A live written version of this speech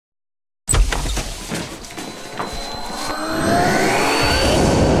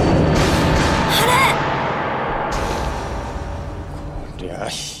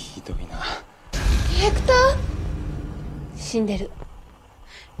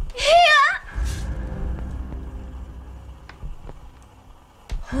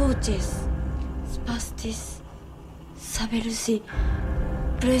フォーチェススパスティスサベルシ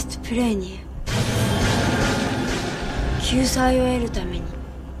ブレストプレーニエ救済を得るために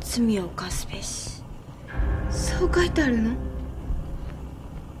罪を犯すべし。そう書いてあるの？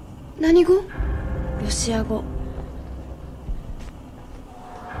何語？ロシア語。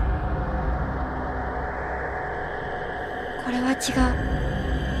これは違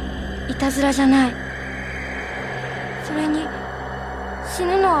う。いたずらじゃない。それに死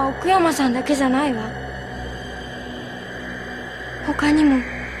ぬのは奥山さんだけじゃないわ。他にももっ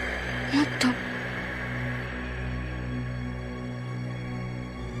と。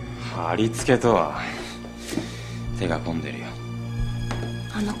貼り付けとは手が込んでるよ。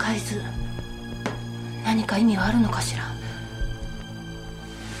あの海図、何か意味はあるのかしら。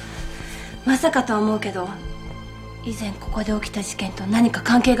まさかとは思うけど、以前ここで起きた事件と何か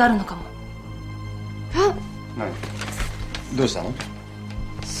関係があるのかも。あ、何？どうしたの？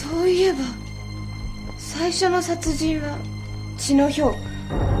そういえば最初の殺人は血の表、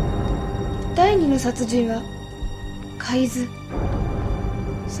第二の殺人は海図、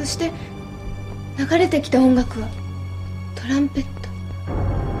そして流れてきた音楽はトランペット。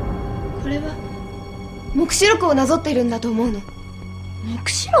これは黙示録をなぞっているんだと思うの。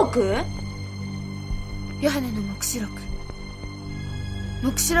黙示録？ヨハネの黙示録。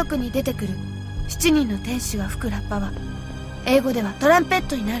黙示録に出てくる7人の天使が吹くラッパは英語ではトランペッ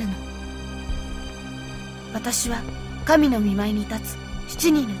トになるの。私は神の御前に立つ7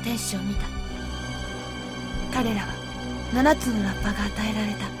人の天使を見た。彼らは7つのラッパが与えら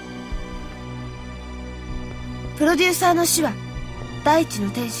れた。プロデューサーの死は第一の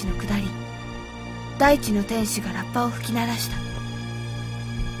天使の下り。第一の天使がラッパを吹き鳴らした。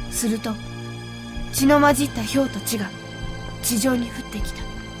すると血の混じった氷と血が地上に降ってきた。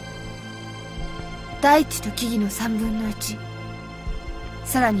大地と木々の3分の1、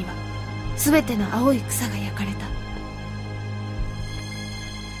さらには全ての青い草が焼かれた。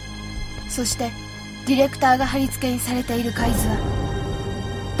そしてディレクターが貼り付けにされている海図は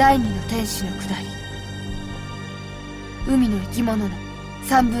第二の天使の下り。海の生き物の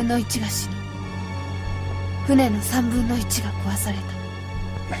3分の1が死に、船の3分の1が壊された。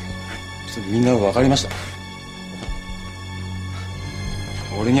みんな分かりました？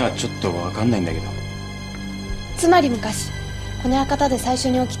俺にはちょっと分かんないんだけど。つまり昔この館で最初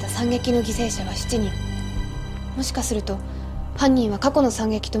に起きた惨劇の犠牲者は7人。もしかすると犯人は過去の惨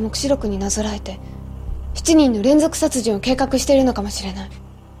劇と黙示録になぞらえて7人の連続殺人を計画しているのかもしれない。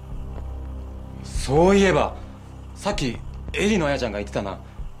そういえばさっきエリのあやちゃんが言ってたな。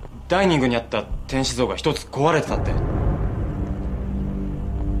ダイニングにあった天使像が一つ壊れてたって。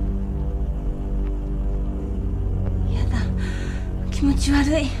気持ち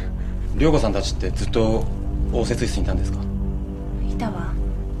悪い。涼子さんたちってずっと応接室にいたんですか？いたわ。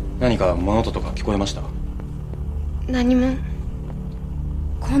何か物音とか聞こえました？何も。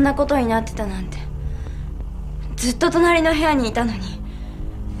こんなことになってたなんて。ずっと隣の部屋にいたのに。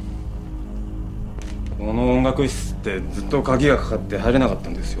この音楽室ってずっと鍵がかかって入れなかった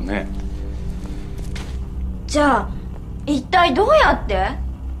んですよね。じゃあ一体どうやって？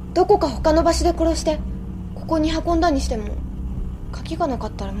どこか他の場所で殺してここに運んだにしても鍵がなか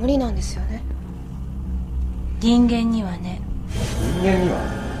ったら無理なんですよね。人間にはね。人間には？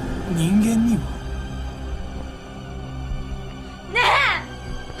人間には？ねえ、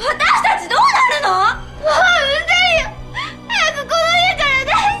私たちどうなるの？もううぜえよ。早くこの家から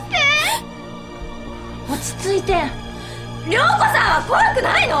出して。落ち着いて。涼子さんは怖く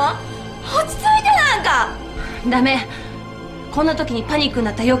ないの？落ち着いてなんか。ダメ。こんな時にパニックに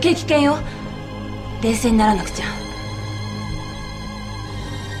なったら余計危険よ。冷静にならなくちゃ。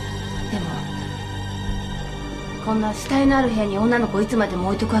でもこんな死体のある部屋に女の子をいつまでも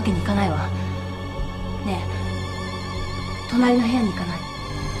置いとくわけにいかないわ。ねえ、隣の部屋に行かな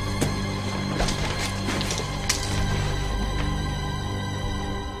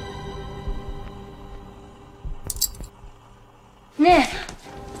い？ね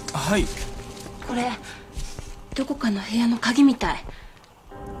え。はい。これどこかの部屋の鍵みたい。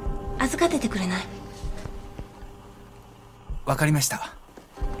預かっててくれない？わかりました。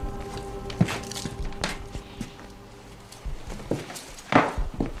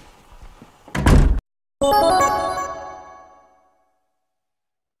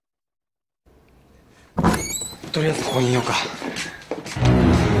とりあえずここにいようか。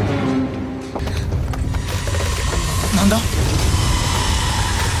なんだ？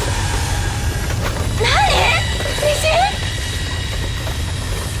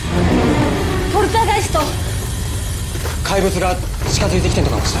ポルターガイスト。怪物が近づいてきてる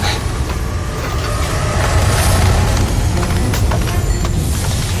のかもしれない。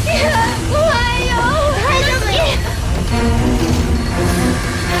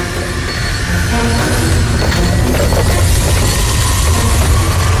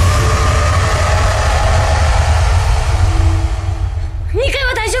2階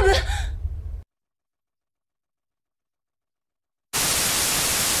は大丈夫？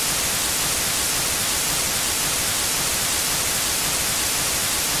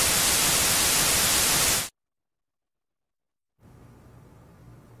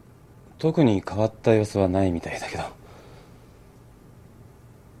特に変わった様子はないみたいだけど。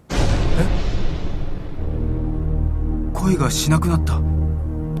声がしなくなった。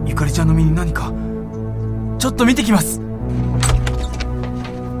ゆかりちゃんの身に何か。ちょっと見てきます。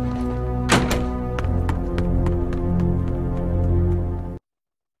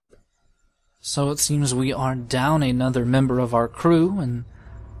So it seems we are down another member of our crew, and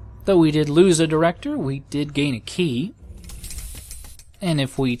though we did lose a director, we did gain a key. And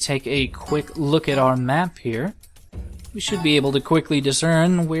if we take a quick look at our map here, we should be able to quickly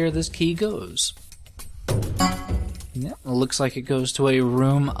discern where this key goes. Yep, it looks like it goes to a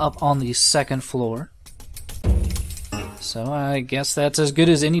room up on the 2nd floor. So I guess that's as good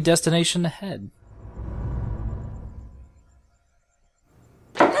as any destination to head.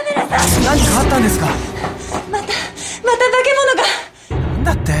 何かあったんですか？また化け物が。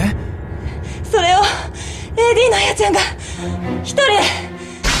だって？それを AD のあやちゃんが一人で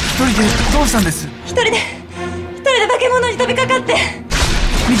どうしたんです？一人で化け物に飛びかかって。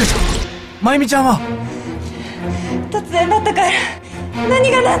ミカちゃん、まゆみちゃんは？突然だったから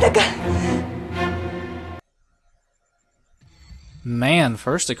何が何だか。Man,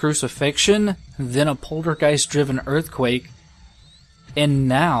 first a crucifixion, then a poltergeist-driven earthquake, and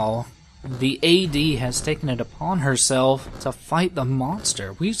now the AD has taken it upon herself to fight the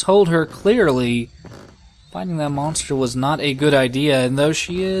monster. We told her clearly fighting that monster was not a good idea, and though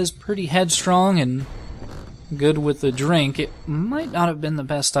she is pretty headstrong and good with the drink, it might not have been the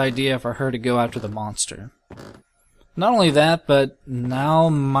best idea for her to go after the monster. Not only that, but now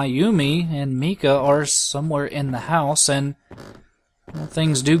Mayumi and Mika are somewhere in the house, and well,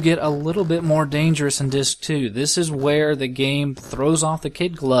 things do get a little bit more dangerous in Disc 2. This is where the game throws off the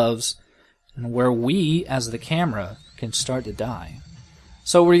kid gloves, and where we, as the camera, can start to die.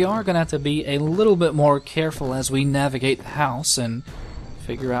 So we are going to have to be a little bit more careful as we navigate the house and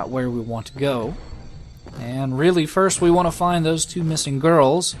figure out where we want to go. And really, first we want to find those 2 missing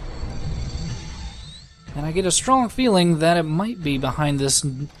girls. And I get a strong feeling that it might be behind this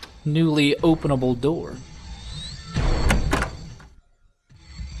newly openable door.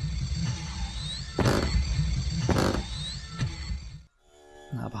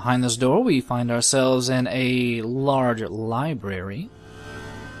 Now, behind this door, we find ourselves in a large library.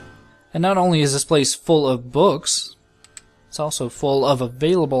 And not only is this place full of books, it's also full of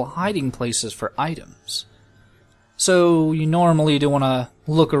available hiding places for items. So you normally do want to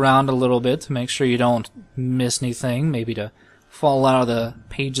look around a little bit to make sure you don't miss anything, maybe to fall out of the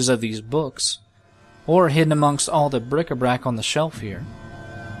pages of these books, or hidden amongst all the bric-a-brac on the shelf here.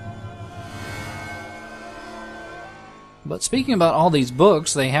 But speaking about all these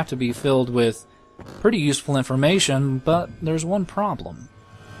books, they have to be filled with pretty useful information, but there's one problem.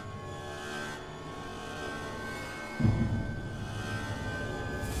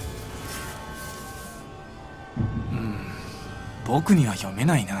 僕には読め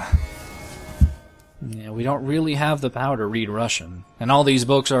ないな。 Yeah, we don't really have the power to read Russian, and all these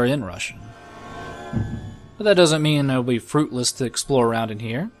books are in Russian. But that doesn't mean it'll be fruitless to explore around in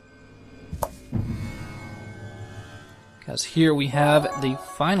here. Because here we have the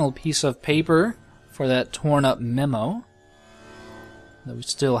final piece of paper for that torn up memo. Though we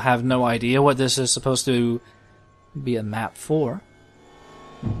still have no idea what this is supposed to be a map for.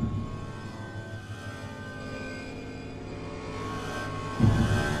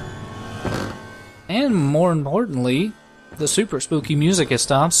 And more importantly, the super spooky music has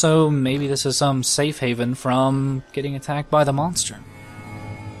stopped, so maybe this is some safe haven from getting attacked by the monster.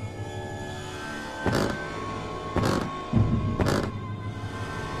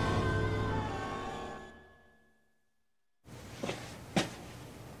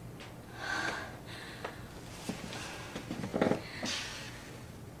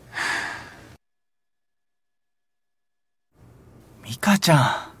 Mika ちゃ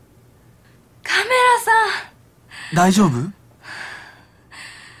ん。カメラさん。大丈夫？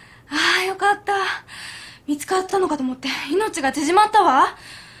ああ、よかった。見つかったのかと思って命が縮まったわ。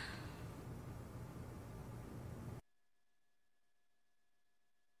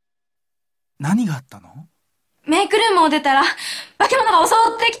何があったの？メイクルームを出たら化け物が襲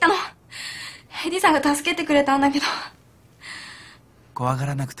ってきたの。エディさんが助けてくれたんだけど。怖が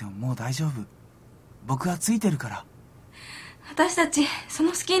らなくてももう大丈夫。僕はついてるから。私たちそ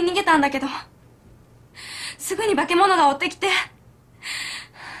の隙に逃げたんだけど、すぐに化け物が追ってきて、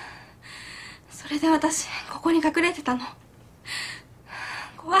それで私ここに隠れてたの。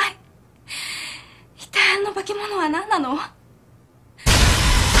怖い。一体あの化け物は何なの？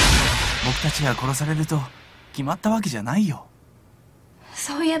僕たちが殺されると決まったわけじゃないよ。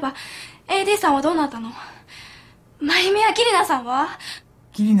そういえば AD さんはどうなったの？まゆみやキリナさんは？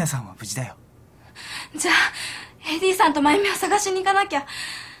キリナさんは無事だよ。じゃあ AD さんとまゆみを探しに行かなきゃ。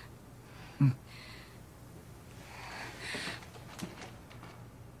うん。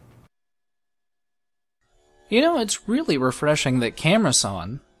You know, it's really refreshing that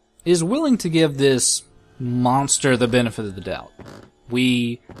Camera-san is willing to give this monster the benefit of the doubt.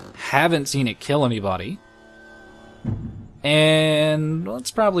 We haven't seen it kill anybody. And well,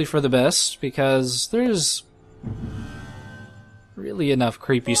 it's probably for the best, because there's really enough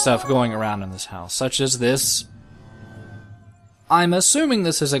creepy stuff going around in this house, such as this. I'm assuming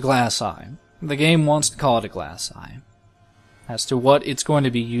this is a glass eye. The game wants to call it a glass eye. As to what it's going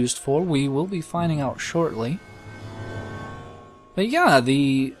to be used for, we will be finding out shortly. But yeah,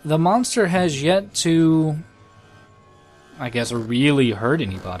 the monster has yet to, I guess, really hurt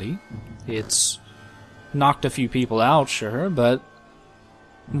anybody. It's knocked a few people out, sure, but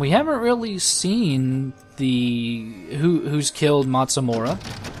we haven't really seen the who's killed Matsumura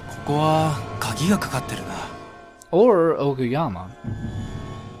ここは鍵がかかってるな。 or Okuyama.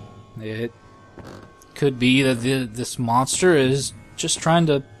 It could be that this monster is just trying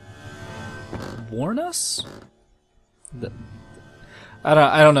to warn us?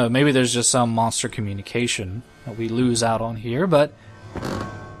 I don't know, maybe there's just some monster communication that we lose out on here, but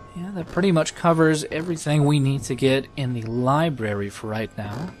yeah, that pretty much covers everything we need to get in the library for right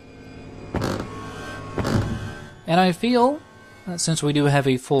now. And I feel that since we do have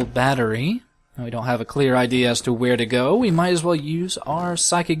a full battery, and we don't have a clear idea as to where to go, we might as well use our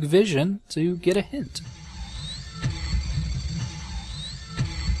psychic vision to get a hint.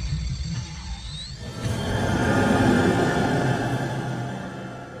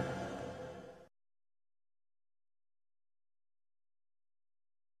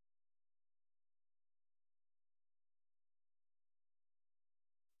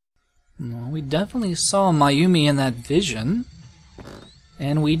 Well, we definitely saw Mayumi in that vision.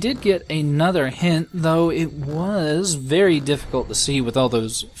 And we did get another hint, though it was very difficult to see with all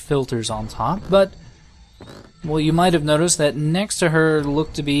those filters on top. But, well, you might have noticed that next to her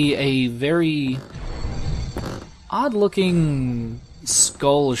looked to be a very odd-looking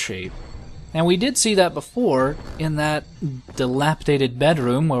skull shape. And we did see that before in that dilapidated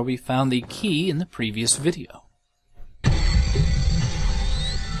bedroom where we found the key in the previous video.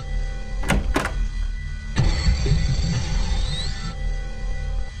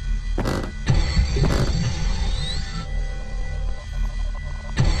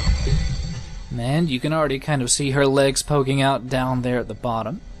 And you can already kind of see her legs poking out down there at the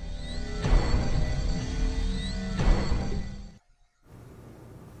bottom.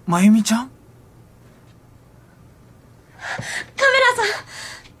 Mayumi-chan? カメラさ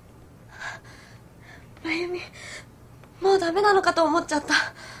ん、まゆみ、もうダメなのかと思っちゃった。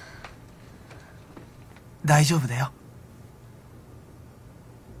大丈夫だよ。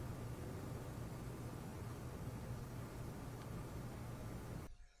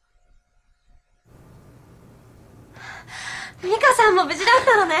ミカさんも無事だっ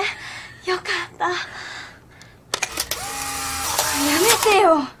たのね。よかった。やめて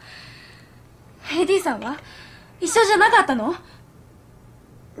よ。AD さんは一緒じゃなかったの？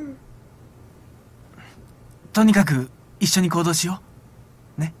うん。とにかく一緒に行動しよ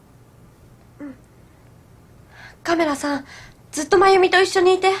う。ね。うん。カメラさん、ずっとまゆみと一緒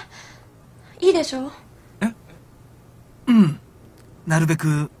にいていいでしょ？え？うん。なるべ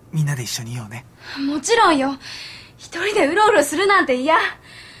くみんなで一緒にいようね。もちろんよ。一人でうろうろするなんて嫌。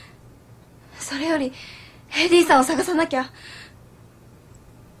それより AD さんを探さなきゃ。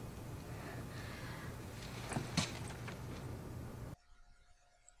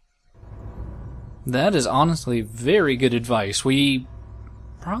That is honestly very good advice. We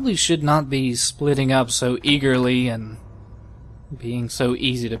probably should not be splitting up so eagerly and being so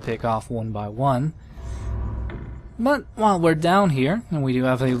easy to pick off one by one. But while we're down here, and we do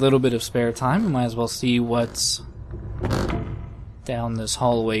have a little bit of spare time, we might as well see what's down this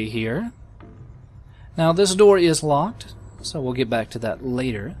hallway here. Now, this door is locked, so we'll get back to that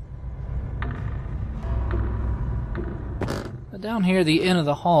later. But down here at the end of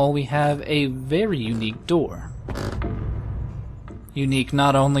the hall, we have a very unique door. Unique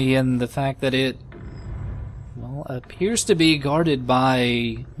not only in the fact that it, well, appears to be guarded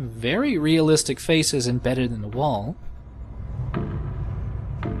by very realistic faces embedded in the wall,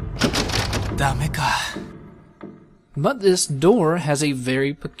 ダメか。 But this door has a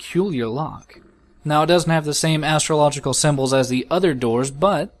very peculiar lock. Now, it doesn't have the same astrological symbols as the other doors,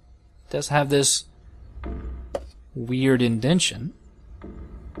 but it does have this weird indentation.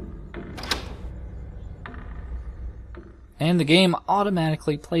 And the game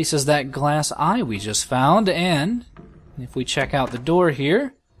automatically places that glass eye we just found, and if we check out the door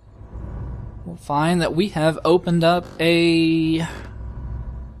here, we'll find that we have opened up a...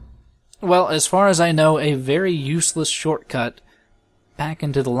 well, as far as I know, a very useless shortcut back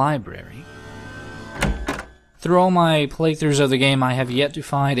into the library. Through all my playthroughs of the game, I have yet to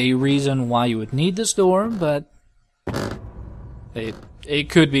find a reason why you would need this door, but it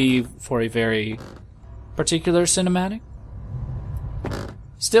could be for a very particular cinematic.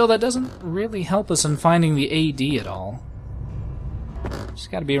 Still, that doesn't really help us in finding the AD at all. She's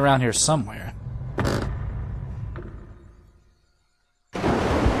got to be around here somewhere.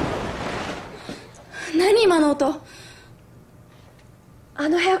 Nani 今の音? あ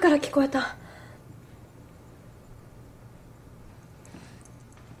の部屋から聞こえた。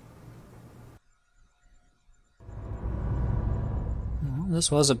Well,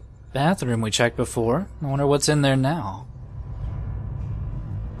 this was a bathroom we checked before. I wonder what's in there now. What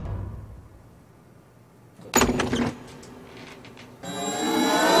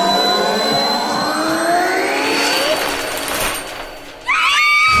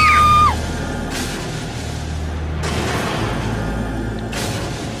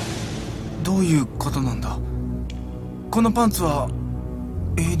どういうことなんだ。このパンツは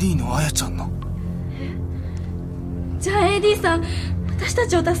AD のあやちゃんの。じゃあ AD さん、私た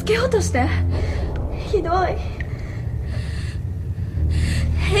ちを助けようとして。ひどい。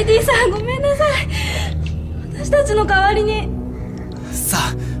AD さん、ごめんなさい。私たちの代わりに。さ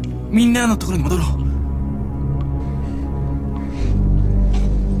あ、みんなのところに戻ろう。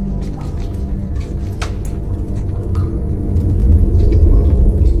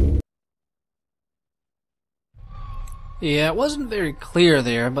Yeah, it wasn't very clear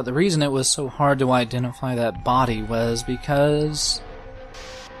there, but the reason it was so hard to identify that body was because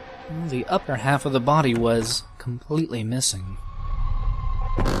the upper half of the body was completely missing.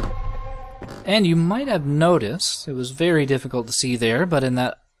 And you might have noticed, it was very difficult to see there, but in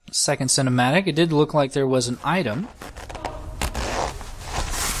that second cinematic, it did look like there was an item.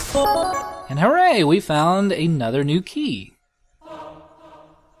 And hooray, we found another new key.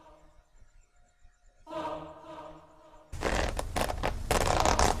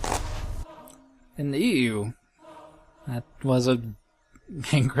 And ew, that was an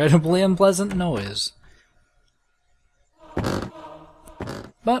incredibly unpleasant noise.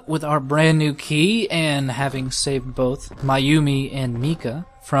 But with our brand new key and having saved both Mayumi and Mika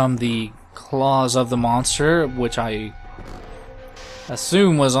from the claws of the monster, which I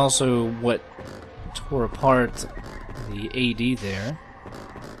assume was also what tore apart the AD there,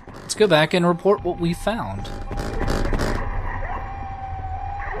 let's go back and report what we found.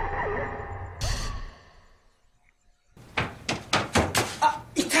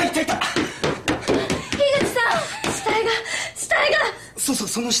 Staiga! そうそう、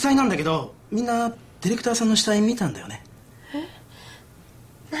その死体なんだけど、みんなディレクターさんの死体見たんだよね。え？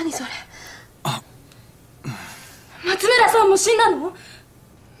何それ？あ、松村さんも死んだの？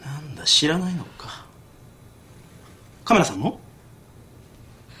なんだ、知らないのか。カメラさんも？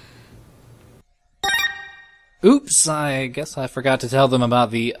 Oops, I guess I forgot to tell them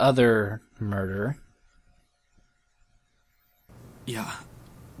about the other murder. いや、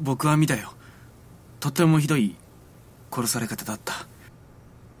僕は見たよ。とてもひどい殺され方だった。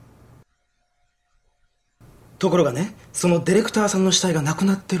ところがね、そのディレクターさんの死体がなく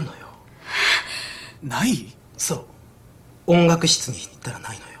なってるのよ。ない？そう、音楽室に行ったら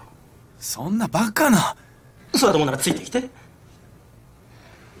ないのよ。そんなバカな。そうだと思うならついてきて。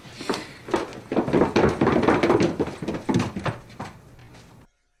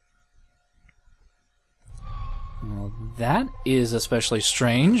Well, that is especially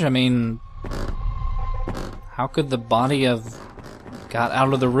strange. I mean, how could the body have got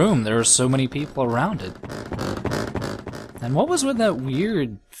out of the room? There were so many people around it. And what was with that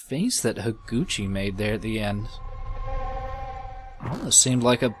weird face that Higuchi made there at the end? It almost seemed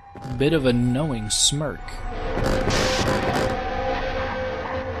like a bit of a knowing smirk. Why?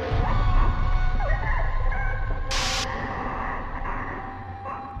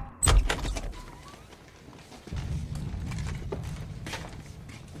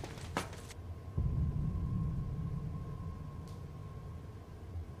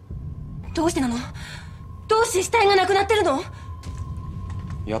死体がなくなってるの？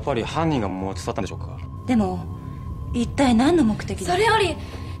やっぱり犯人が持ち去ったんでしょうか。でも一体何の目的で？それより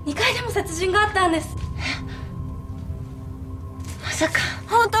2階でも殺人があったんです。まさか。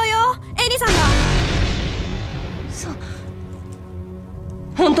本当よ、エリさんが。そう。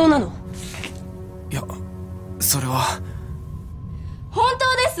本当なの？いや、それは。本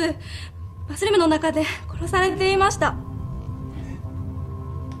当です。バスルームの中で殺されていました。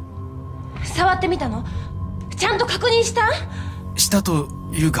触ってみたの？ちゃんと確認した？したと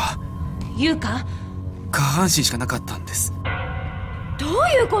いうか。いうか？下半身しかなかったんです。どう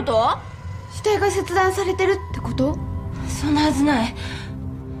いうこと？死体が切断されてるってこと？そんなはずない。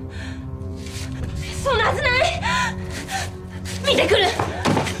そんなはずない。見てくる。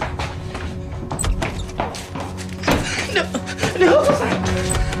涼子さん。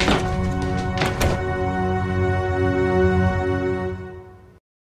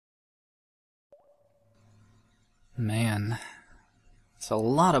Man, it's a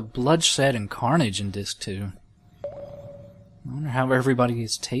lot of bloodshed and carnage in Disc 2. I wonder how everybody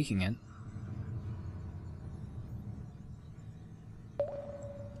is taking it.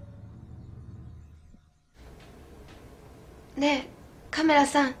ねえ、カメラ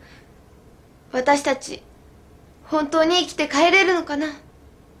さん。私たち、本当に生きて帰れるのかな？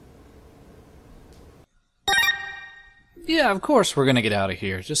 Yeah, of course we're gonna get out of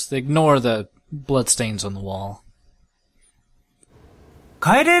here. Just ignore the bloodstains on the wall.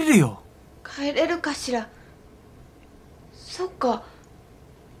 帰れるよ。帰れるかしら。そっか。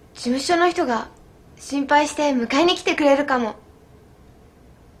事務所の人が心配して迎えに来てくれるかも。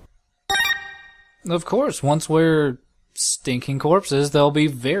Of course, once we're stinking corpses, they'll be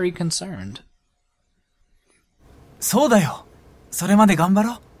very concerned. そうだよ。それまで頑張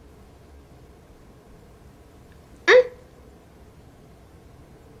ろう。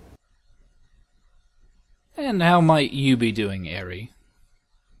And how might you be doing, Eri?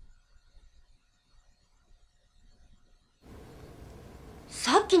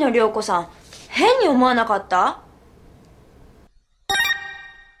 さっきの涼子さん、変に思わなかった？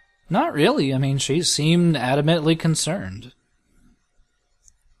 Not really. I mean, she seemed adamantly concerned.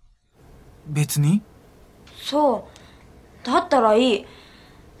 別に？そう。だったらいい。I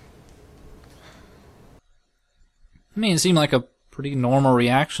mean, it seemed like a pretty normal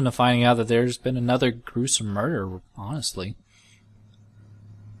reaction to finding out that there's been another gruesome murder, honestly.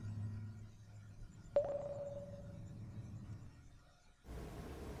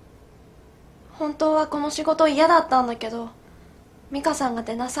 本当はこの仕事嫌だったんだけど、美香さんが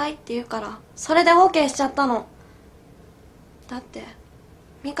出なさいって言うからそれで OK しちゃったの。だって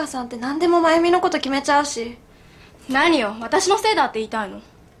美香さんって何でも真由美のこと決めちゃうし。何よ、私のせいだって言いたいの？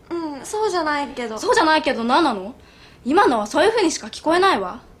うん、そうじゃないけど。そうじゃないけど何なの？今のはそういう風にしか聞こえない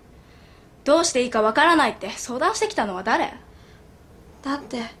わ。どうしていいかわからないって相談してきたのは誰？だっ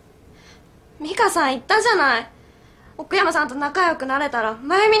て美香さん言ったじゃない。奥山さんと仲良くなれたら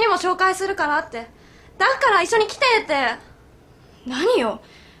真由美にも紹介するからって。だから一緒に来てって。何よ、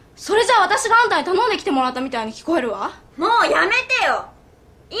それじゃあ私があんたに頼んできてもらったみたいに聞こえるわ。もうやめてよ。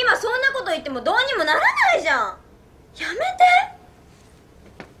今そんなこと言ってもどうにもならないじゃん。やめ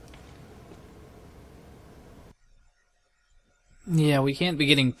て。Yeah, we can't be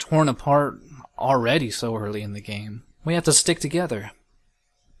getting torn apart already so early in the game. We have to stick together.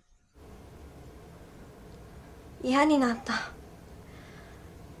 嫌になった。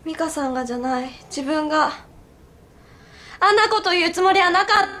美香さんがじゃない、自分が。あんなこと言うつもりはな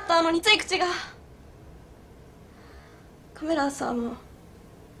かったのについ口が。カメラさんも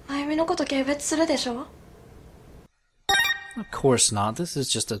真由美のこと軽蔑するでしょ？ Of course not. This is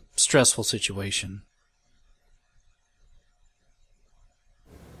just a stressful situation.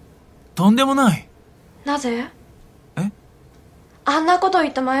 とんでもない。なぜ？え？あんなこと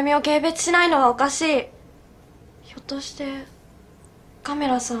言った真由美を軽蔑しないのはおかしい。ひょっとしてカメ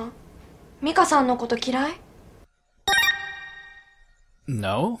ラさん美香さんのこと嫌い？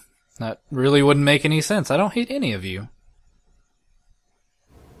 No, that really wouldn't make any sense. I don't hate any of you.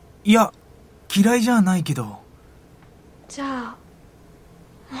 いや、嫌いじゃないけど。じゃ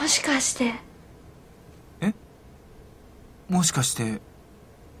あもしかして。え？もしかして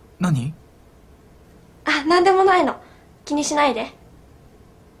何？あ、なんでもないの。気にしないで。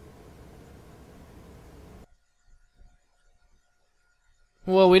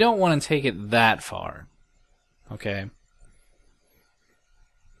Well, we don't want to take it that far. Okay.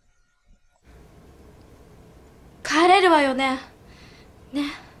 帰れるわよね。ね。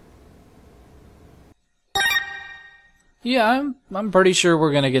Yeah, I'm pretty sure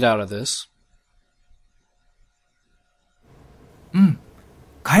we're gonna get out of this. うん、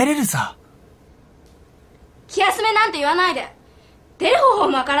帰れるさ。気休めなんて言わないで。出る方法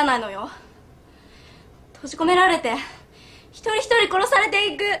もわからないのよ。閉じ込められて一人一人殺され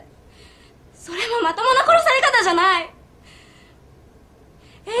ていく。それもまともな殺され方じゃない。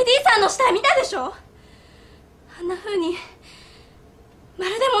 AD さんの死体見たでしょ。あんな風にま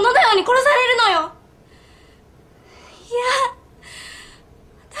るで物のように殺されるのよ。いや、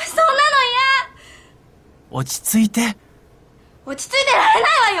私そんなの嫌。落ち着いて。落ち着いてられ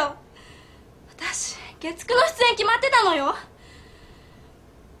ないわよ。私月9の出演決まってたのよ。や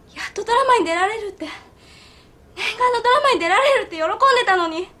っとドラマに出られるって、念願のドラマに出られるって喜んでたの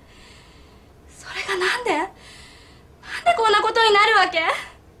に、それがなんでこんなことになるわけ。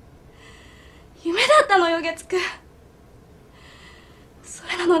夢だったのよ、月9。そ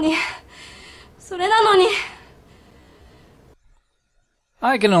れなのに。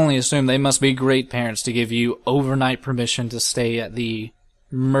I can only assume they must be great parents to give you overnight permission to stay at the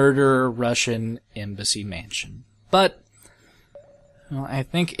murder Russian embassy mansion. But, well, I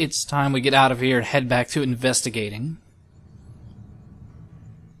think it's time we get out of here and head back to investigating.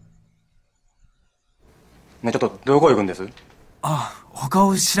 ねえ、ちょっとどこ行くんです？あ、他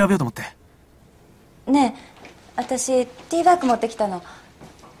を調べようと思って。ねえ、私ティーバッグ持ってきたの。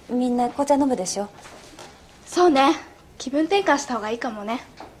みんな紅茶飲むでしょ。そうね、気分転換した方がいいかもね。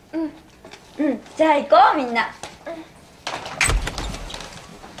じゃあ行こうみんな。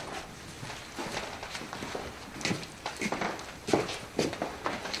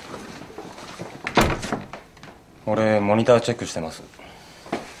俺モニターチェックしてます。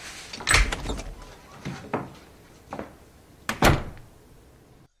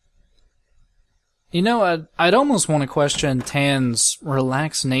You know, I'd almost want to question Tan's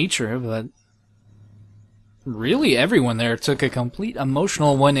relaxed nature, but really everyone there took a complete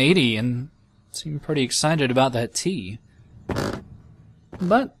emotional 180 and seemed pretty excited about that tea.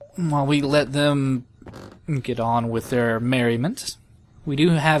 But while we let them get on with their merriment, we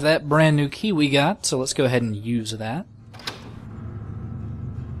do have that brand new key we got, so let's go ahead and use that.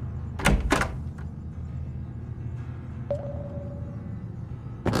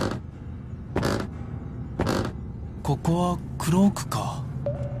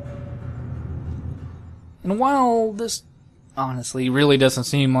 And while this honestly really doesn't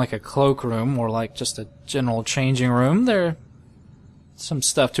seem like a cloakroom or like just a general changing room, there's some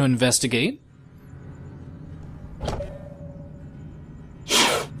stuff to investigate.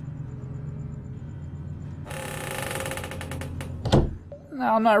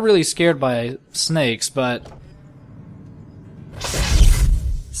 Now, I'm not really scared by snakes, but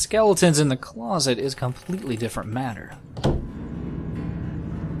skeletons in the closet is a completely different matter.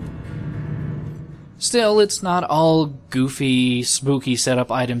 Still, it's not all goofy, spooky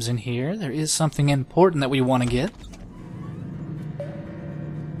setup items in here. There is something important that we want to get.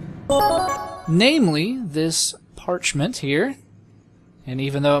 Namely, this parchment here. And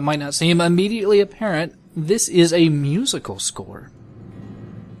even though it might not seem immediately apparent, this is a musical score.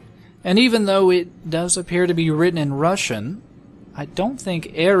 And even though it does appear to be written in Russian, I don't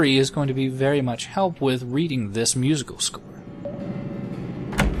think Eri is going to be very much help with reading this musical score.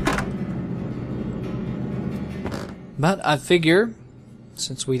 But I figure,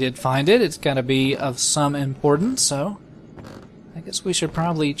 since we did find it, it's got to be of some importance, so I guess we should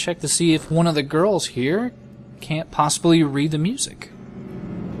probably check to see if one of the girls here can't possibly read the music.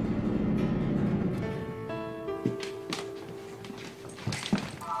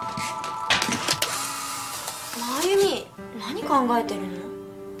 Mayumi, 何考えてるの？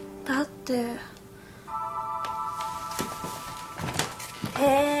だって。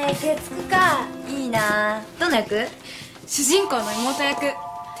月9か。いいな。どの役？主人公の妹役っ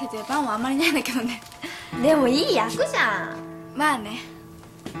て出番はあんまりないんだけどね。でもいい役じゃん。まあね。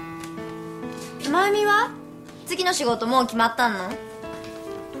まゆみは次の仕事もう決まったの？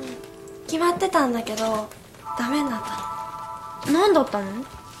決まってたんだけどダメになったの。何だったの？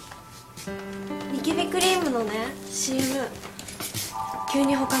ニキビクリームのね CM 急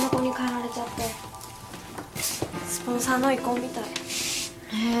に他の子に変えられちゃってスポンサーの意向みたい。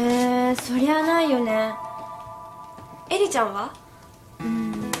へえ、そりゃないよね。エリちゃんは？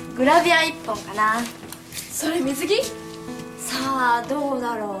グラビア1本かな。それ水着？さあどう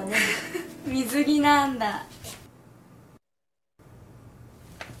だろうね。水着なんだ。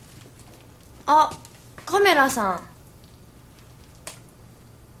あ、カメラさん。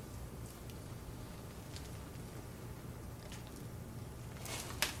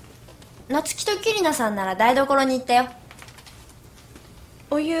夏希とキリナさんなら台所に行ったよ。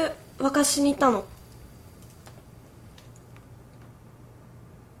お湯沸かしに行ったの。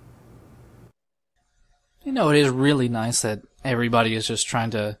You know, it is really nice that everybody is just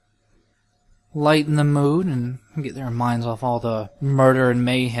trying to lighten the mood and get their minds off all the murder and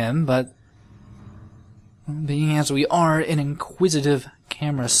mayhem, but Being as we are an inquisitive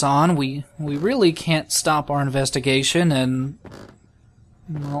camera-san, we really can't stop our investigation, and,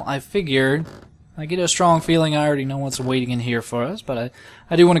 well, I figured, I get a strong feeling I already know what's waiting in here for us, but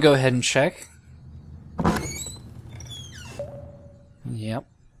I do want to go ahead and check. Yep.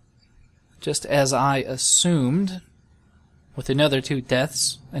 Just as I assumed, with another 2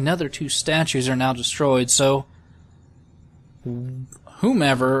 deaths, another 2 statues are now destroyed, so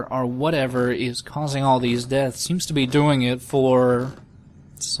whomever or whatever is causing all these deaths seems to be doing it for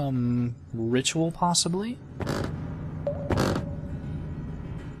some ritual, possibly?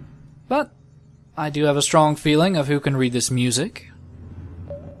 But I do have a strong feeling of who can read this music.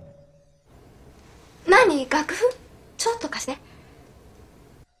 何？楽譜？ちょっと貸して。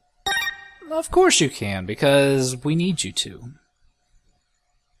Of course you can, because we need you to.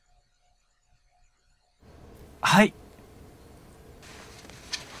 はい。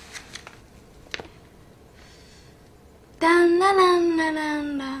ダンラランララ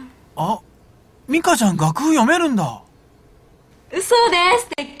ンラン。あ、ミカちゃん楽譜読めるんだ。嘘です。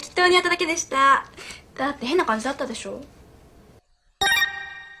適当にやっただけでした。だって変な感じだったでしょ。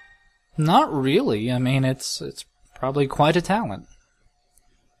Not really. I mean, it's probably quite a talent.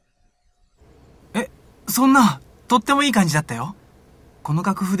 そんな、とってもいい感じだったよ。この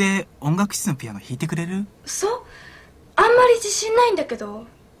楽譜で音楽室のピアノ弾いてくれる？そう？あんまり自信ないんだけど、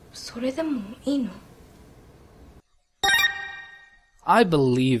それでもいいの？ I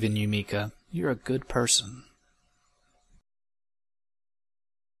believe in you, Mika. You're a good person.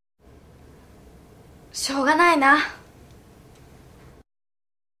 しょうがないな。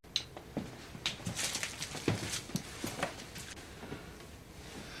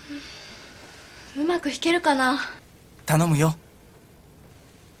うまく弾けるかな？頼むよ。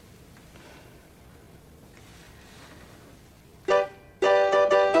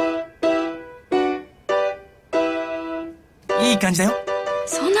いい感じだよ。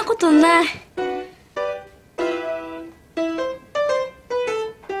そんなことない。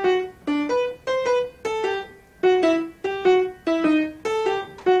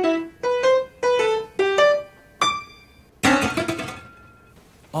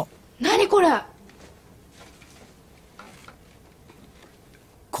あ、何これ？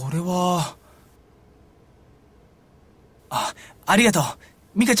これは、ありがとう。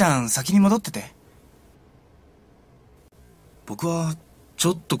ミカちゃん先に戻ってて。僕はち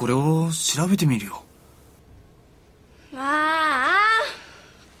ょっとこれを調べてみるよ。ああ、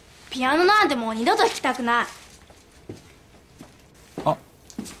ピアノなんてもう二度と弾きたくない。あ、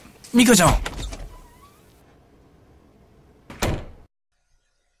ミカちゃん。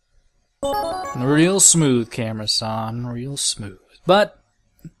Real smooth, camera-san. Real smooth. But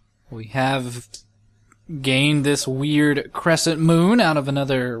we have gained this weird crescent moon out of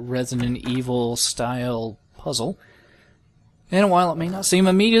another Resident Evil style puzzle. And while it may not seem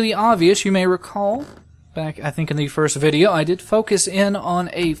immediately obvious, you may recall, back I think in the first video, I did focus in on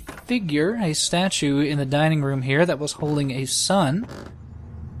a figure, a statue in the dining room here that was holding a sun.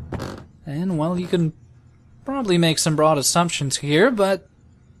 And, well, you can probably make some broad assumptions here, but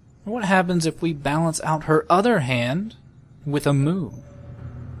what happens if we balance out her other hand with a moon?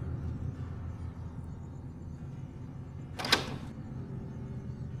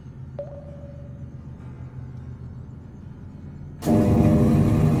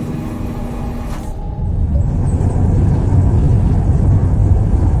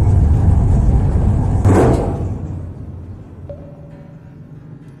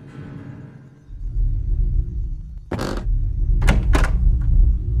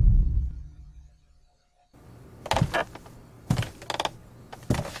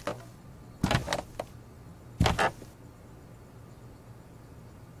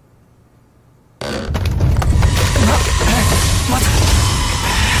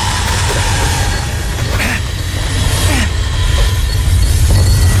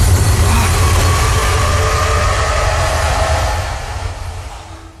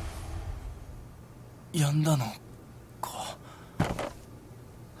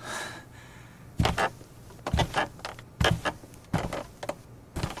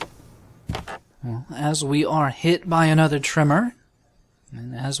 Well, as we are hit by another tremor,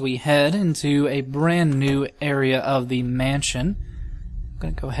 and as we head into a brand new area of the mansion, I'm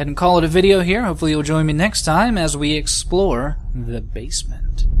going to go ahead and call it a video here. Hopefully you'll join me next time as we explore the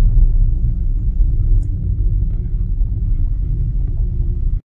basement.